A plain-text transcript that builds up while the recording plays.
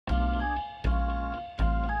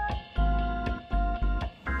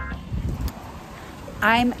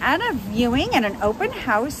I'm at a viewing at an open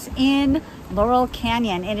house in Laurel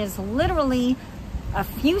Canyon. It is literally a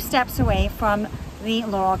few steps away from the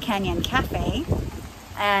Laurel Canyon Cafe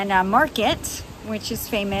and Market, which is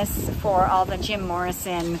famous for all the Jim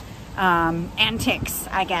Morrison antics,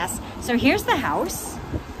 I guess. So here's the house.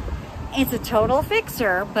 It's a total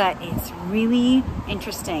fixer, but it's really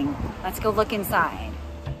interesting. Let's go look inside.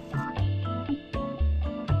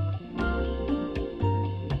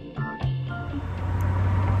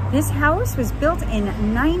 This house was built in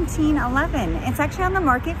 1911. It's actually on the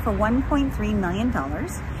market for $1.3 million.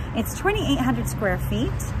 It's 2,800 square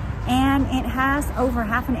feet, and it has over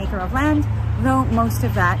half an acre of land, though most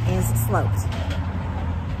of that is sloped.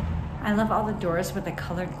 I love all the doors with the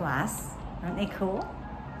colored glass. Aren't they cool?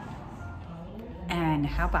 And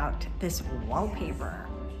how about this wallpaper?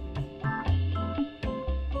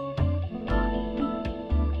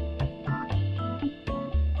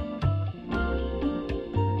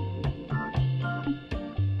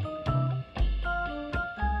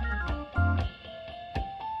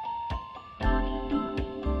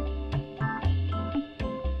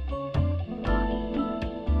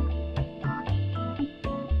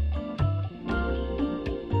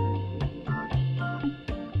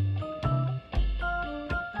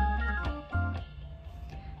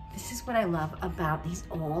 This is what I love about these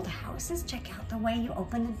old houses. Check out the way you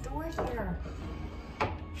open the door here.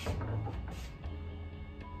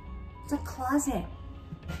 It's a closet.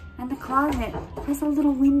 And the closet has a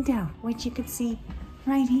little window, which you can see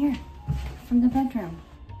right here from the bedroom.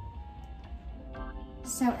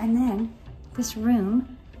 So, and then this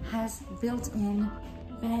room has built-in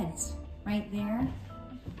beds right there.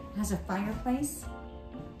 It has a fireplace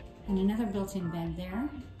and another built-in bed there.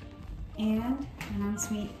 And an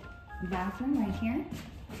ensuite bathroom right here.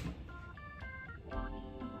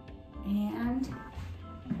 And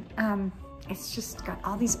it's just got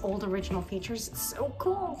all these old original features. It's so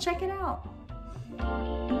cool, check it out.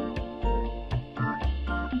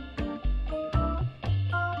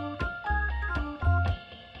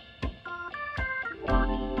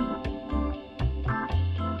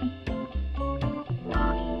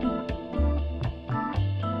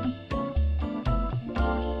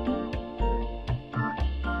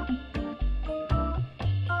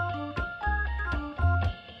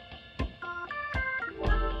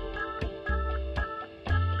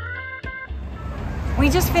 We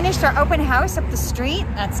just finished our open house up the street.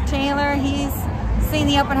 That's Taylor. He's seen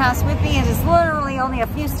the open house with me. It is literally only a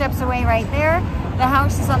few steps away right there. The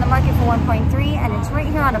house is on the market for 1.3 and it's right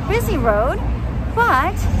here on a busy road,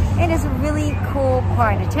 but it is a really cool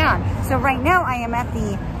part of town. So right now I am at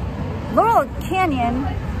the Laurel Canyon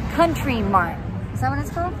Country Mart. Is that what it's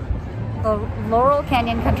called? The Laurel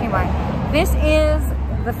Canyon Country Mart. This is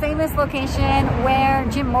the famous location where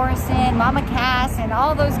Jim Morrison, Mama Cass, and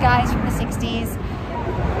all those guys from the 60s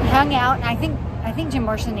hung out. And I think Jim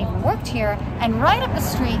Morrison even worked here. And right up the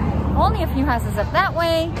street, only a few houses up that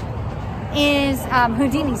way, is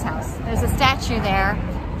Houdini's house. There's a statue there,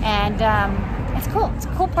 and it's cool. It's a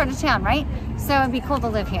cool part of town, right? So it'd be cool to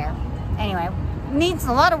live here. Anyway, needs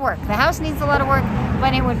a lot of work. The house needs a lot of work,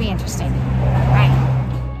 but it would be interesting. All right.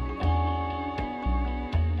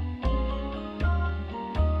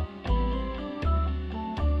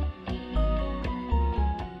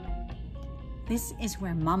 This is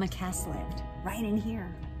where Mama Cass lived, right in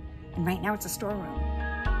here. And right now it's a storeroom.